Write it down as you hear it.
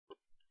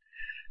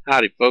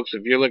Howdy folks,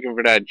 if you're looking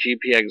for that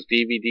GPX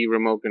DVD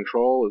Remote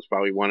Control, it's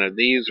probably one of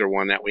these or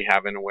one that we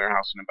have in a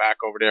warehouse in the back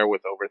over there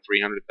with over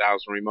 300,000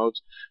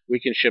 remotes.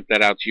 We can ship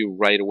that out to you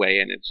right away,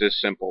 and it's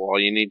this simple. All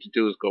you need to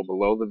do is go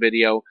below the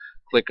video,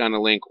 click on the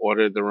link,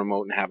 order the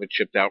remote, and have it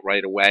shipped out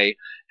right away.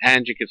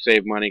 And you can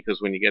save money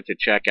because when you get to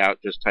checkout,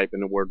 just type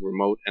in the word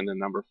remote and the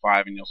number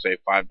 5 and you'll save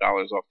 $5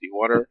 off the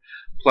order.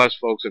 Plus,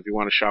 folks, if you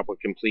want to shop with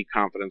complete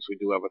confidence, we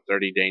do have a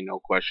 30-day no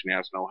question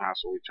asked, no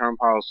hassle return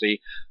policy.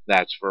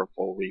 That's for a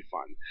full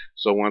refund.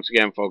 So once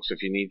again, folks,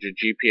 if you need your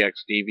GPX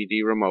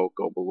DVD remote,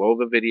 go below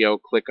the video,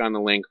 click on the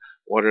link,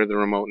 order the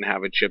remote, and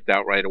have it shipped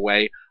out right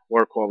away.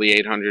 Or call the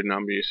 800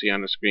 number you see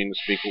on the screen to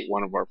speak with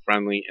one of our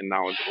friendly and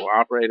knowledgeable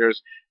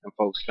operators. And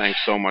folks, thanks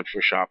so much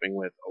for shopping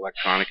with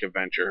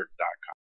electronicadventure.com.